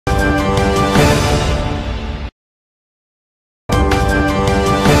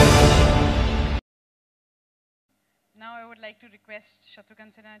would like to request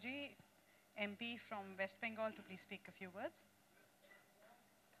Shatrughan Sinha ji, MP from West Bengal, to please speak a few words.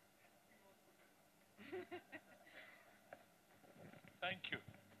 Thank you.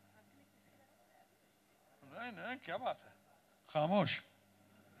 नहीं, क्या बात है? खामोश.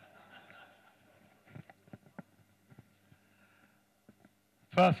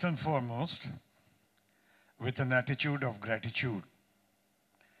 First and foremost, with an attitude of gratitude,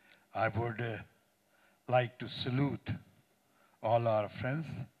 I would like to salute all our friends,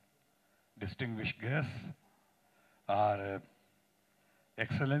 distinguished guests, our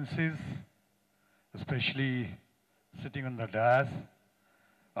excellencies, especially sitting on the dais,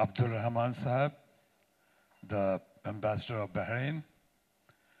 Abdul Rahman Sahab, the ambassador of Bahrain.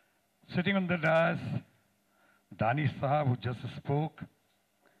 Sitting on the dais, Danish Sahab, who just spoke,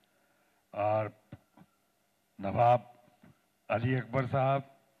 our Nawab Ali Akbar Sahab,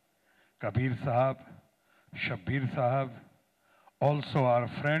 Kabir Sahab, Shabbir Sahab, also our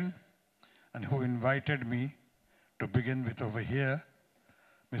friend, and who invited me to begin with over here,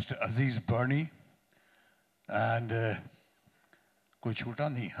 Mr. Aziz Bernie, and koi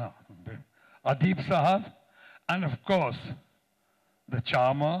chhuta nahi, Adib Sahab, and of course, the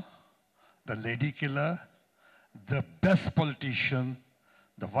charmer, the lady killer, the best politician,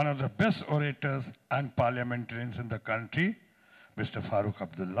 one of the best orators and parliamentarians in the country, Mr. Farooq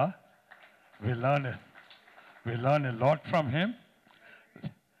Abdullah. We learn a lot from him.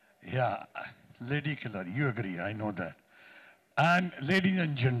 Yeah, lady killer, you agree, I know that. And ladies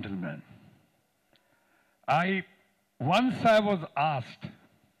and gentlemen, once I was asked,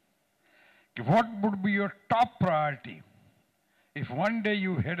 what would be your top priority if one day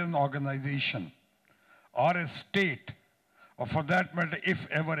you head an organization or a state, or for that matter, if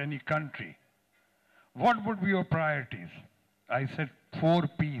ever any country, what would be your priorities? I said 4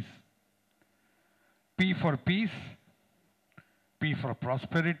 P's. P for peace, P for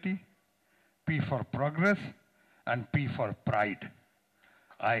prosperity, P for progress, and P for pride.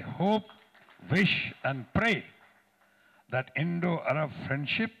 I hope, wish, and pray that Indo-Arab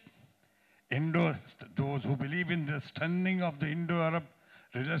friendship, those who believe in the strengthening of the Indo-Arab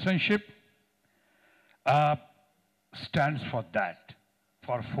relationship, stands for that,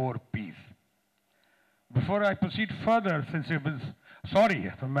 for 4 P's. Before I proceed further, since it was,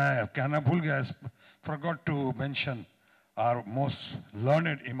 sorry, I forgot to mention our most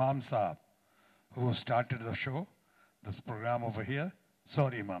learned Imam Sahab, who started the show, this program over here.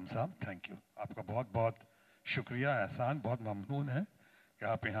 Sorry, Imam Sahab, thank you. आपका बहुत-बहुत शुक्रिया, एहसान, बहुत ममनून है कि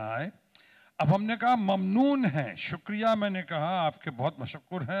आप यहाँ आए. अब हमने कहा ममनून हैं, शुक्रिया मैंने कहा, आपके बहुत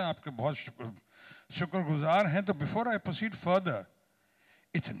मशक्कुर हैं, आपके बहुत शुक्रगुजार हैं. तो बिफोर आई प्रोसीड फर्दर,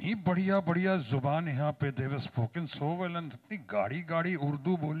 इतनी बढ़िया जुबान यहाँ पे, they were spoken so well, and इतनी गाड़ी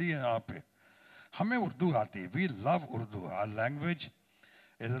उर्दू बोली है यहाँ पे. हमें उर्दू आती है, we love Urdu, our language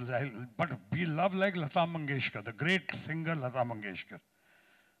is, but we love like Lata Mangeshkar, the great singer Lata Mangeshkar.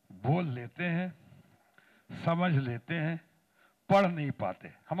 बोल लेते हैं, समझ लेते हैं, पढ़ नहीं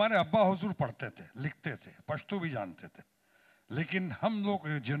पाते. हमारे अब्बा हुजूर पढ़ते थे, लिखते थे, पश्तो भी जानते थे. लेकिन हम लोग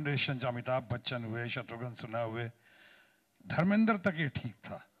जनरेशन, अमिताभ बच्चन हुए, शत्रुघ्न सिन्हा हुए, धर्मेंद्र तक ये ठीक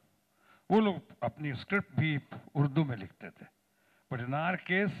था, वो लोग अपनी स्क्रिप्ट भी उर्दू में लिखते थे. बट इन आवर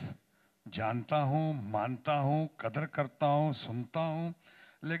केस, जानता हूँ, मानता हूँ, कदर करता हूँ, सुनता हूँ,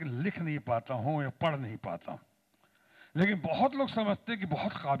 लेकिन लिख नहीं पाता हूँ या पढ़ नहीं पाता हूँ. लेकिन बहुत लोग समझते हैं कि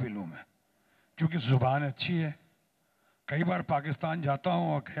बहुत काबिल हूँ मैं, क्योंकि जुबान अच्छी है. कई बार पाकिस्तान जाता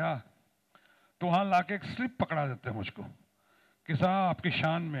हूँ और गया तो वहाँ लाके एक स्लिप पकड़ा देते हैं मुझको कि साहब आपकी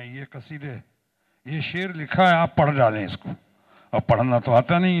शान में ये कसीदे, ये शेर लिखा है, आप पढ़ डालें इसको. अब पढ़ना तो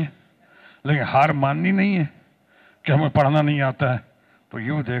आता नहीं है, लेकिन हार माननी नहीं है कि हमें पढ़ना नहीं आता है. तो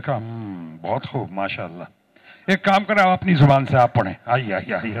यूँ देखा, बहुत खूब, माशाल्लाह. एक काम करें, आप अपनी जुबान से आप पढ़ें.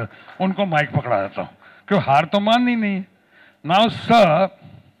 आइए, उनको माइक पकड़ा देता हूँ, क्यों हार तो माननी नहीं है. Now sir,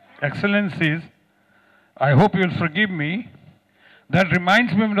 excellencies, I hope you will forgive me. That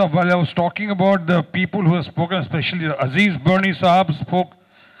reminds me of while I was talking about the people who have spoken, especially Aziz Bernie Sahab spoke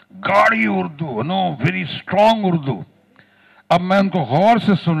गाढ़ी Urdu, no, very strong Urdu. अब मैं उनको गौर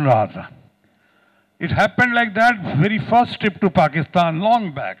से सुन रहा था. It happened like that very first trip to Pakistan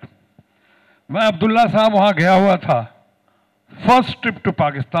long back. मैं अब्दुल्ला साहब वहाँ गया हुआ था. First trip to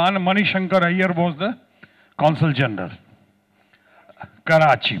Pakistan, Manishankar Iyer was the consul general,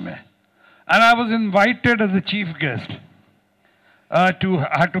 Karachi में. And I was invited as a chief guest I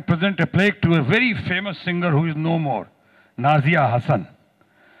had to present a play to a very famous singer who is no more, Nazia Hassan,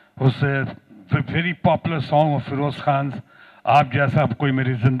 who's a very popular song of Firoz Khan's, "Aap jaisa ab koi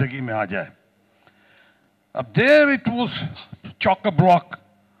meri zindagi mein aa jaye." Up there it was chock-a-block,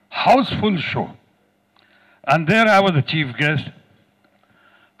 houseful show. And there I was the chief guest.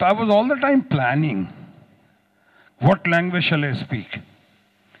 So I was all the time planning, what language shall I speak?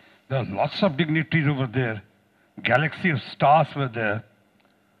 There are lots of dignitaries over there. Galaxy of stars were there.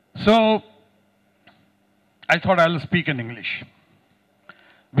 So I thought I'll speak in English.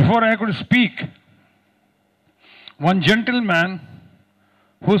 Before I could speak, one gentleman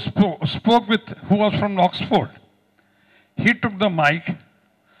who who was from Oxford, he took the mic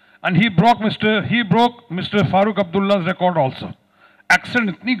and he broke Mr. Farooq Abdullah's record also. Accent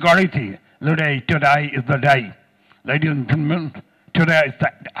itni gaudi thi. Today is the day. Ladies and gentlemen, today is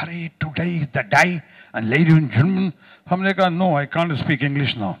the day. And ladies and gentlemen, हमने कहा, no, I can't speak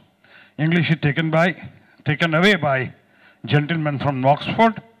English now. English is taken away by gentlemen from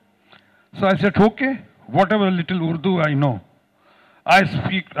Oxford. So I said, okay, whatever little Urdu I know, I'll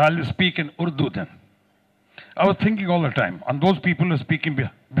speak in Urdu then. I was thinking all the time, and those people were speaking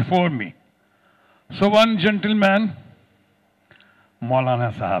before me. So one gentleman,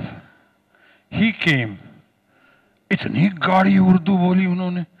 Maulana Sahab, he came. इतनी गाढ़ी उर्दू बोली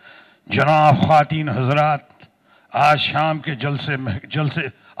उन्होंने, जनाब ख़ातीन हजरात, आज शाम के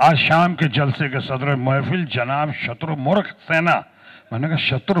जलसे के सदर महफिल जनाब शत्रुमुर्ख सेना. मैंने कहा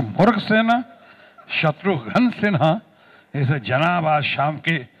शत्रुमुर्ख सेना, शत्रुघ्न सिन्हा. ऐसे जनाब आज शाम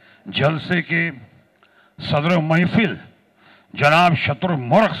के जलसे के सदर महफिल जनाब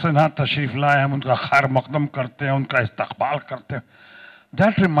शत्रुमुर्ख सिन्हा तशरीफ लाए. हम उनका खैर मकदम करते हैं, उनका इस्तकबाल करते हैं.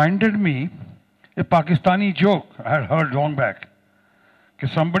 That reminded me a Pakistani joke I had heard long back. कि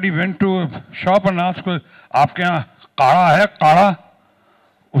somebody went to a shop and asked, आपके यहाँ काढ़ा है काढ़ा?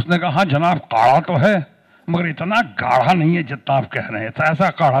 उसने कहा हाँ जनाब काढ़ा तो है, मगर इतना गाढ़ा नहीं है जितना आप कह रहे हैं, ऐसा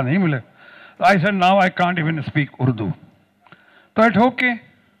काढ़ा नहीं मिले. I said now I can't even speak Urdu. तो इट ओके,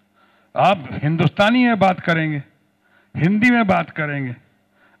 आप हिंदुस्तानी में बात करेंगे, हिंदी में बात करेंगे,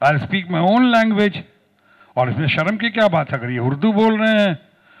 I speak my own language. और इसमें शर्म की क्या बात है? अगर ये उर्दू बोल रहे हैं,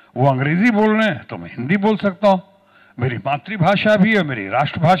 वो अंग्रेजी बोल रहे हैं, तो मैं हिंदी बोल सकता हूँ. मेरी मातृभाषा भी है, मेरी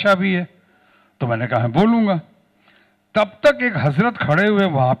राष्ट्रभाषा भी है, तो मैंने कहा मैं बोलूंगा. तब तक एक हजरत खड़े हुए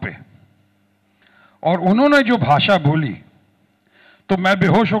वहां पे, और उन्होंने जो भाषा बोली तो मैं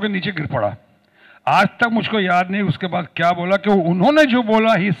बेहोश होकर नीचे गिर पड़ा. आज तक मुझको याद नहीं उसके बाद क्या बोला, कि उन्होंने जो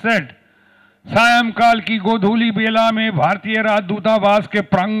बोला, ही सेड, सायंकाल की गोधूली बेला में भारतीय राजदूतावास के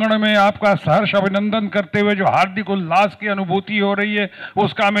प्रांगण में आपका सहर्ष अभिनंदन करते हुए जो हार्दिक उल्लास की अनुभूति हो रही है,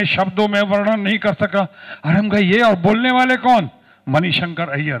 उसका मैं शब्दों में वर्णन नहीं कर सका. अरे हम कहे ये, और बोलने वाले कौन? Manishankar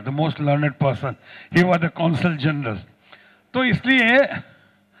Iyer, the most learned person, he was the consul general. तो इसलिए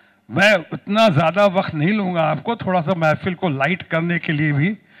मैं उतना ज़्यादा वक्त नहीं लूँगा आपको, थोड़ा सा महफिल को लाइट करने के लिए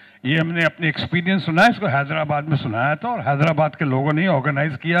भी ये हमने अपने एक्सपीरियंस सुना है. इसको हैदराबाद में सुनाया था और हैदराबाद के लोगों ने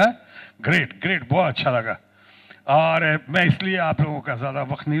ऑर्गेनाइज किया है. ग्रेट, बहुत अच्छा लगा. और मैं इसलिए आप लोगों का ज़्यादा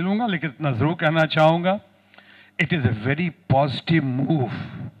वक्त नहीं लूँगा, लेकिन इतना ज़रूर कहना चाहूँगा, it is a very positive move.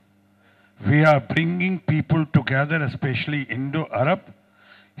 We are bringing people together, specially इंडो-अरब.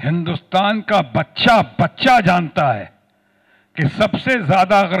 Hindustan का बच्चा जानता है कि सबसे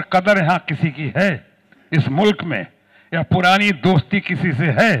ज़्यादा अगर कदर यहाँ किसी की है इस मुल्क में, या पुरानी दोस्ती किसी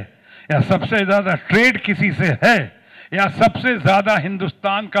से है, या सबसे ज़्यादा ट्रेड किसी से है, या सबसे ज़्यादा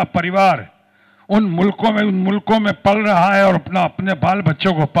हिंदुस्तान का परिवार उन मुल्कों में पल रहा है और अपने बाल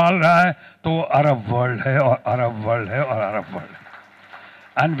बच्चों को पाल रहा है, तो वो अरब वर्ल्ड है और अरब वर्ल्ड है और अरब वर्ल्ड है.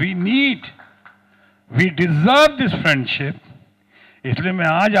 And we deserve this friendship. इसलिए मैं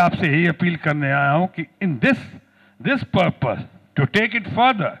आज आपसे यही अपील करने आया हूं कि इन this purpose, to take it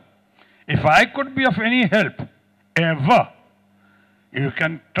further, if I could be of any help ever, you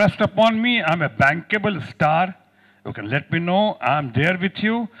can trust upon me. I'm a bankable star. You can let me know. I'm there with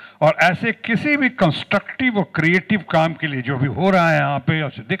you. और ऐसे किसी भी constructive और creative काम के लिए जो भी हो रहा है यहाँ पे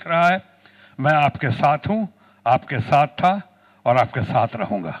और दिख रहा है, मैं आपके साथ हूँ, आपके साथ था और आपके साथ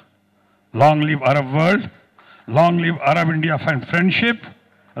रहूँगा. Long live Arab world. Long live Arab-India friendship,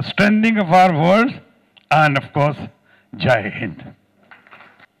 a strengthening of our world, and of course, Jai Hind.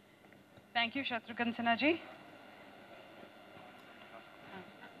 Thank you, Shatrughan Sinha ji.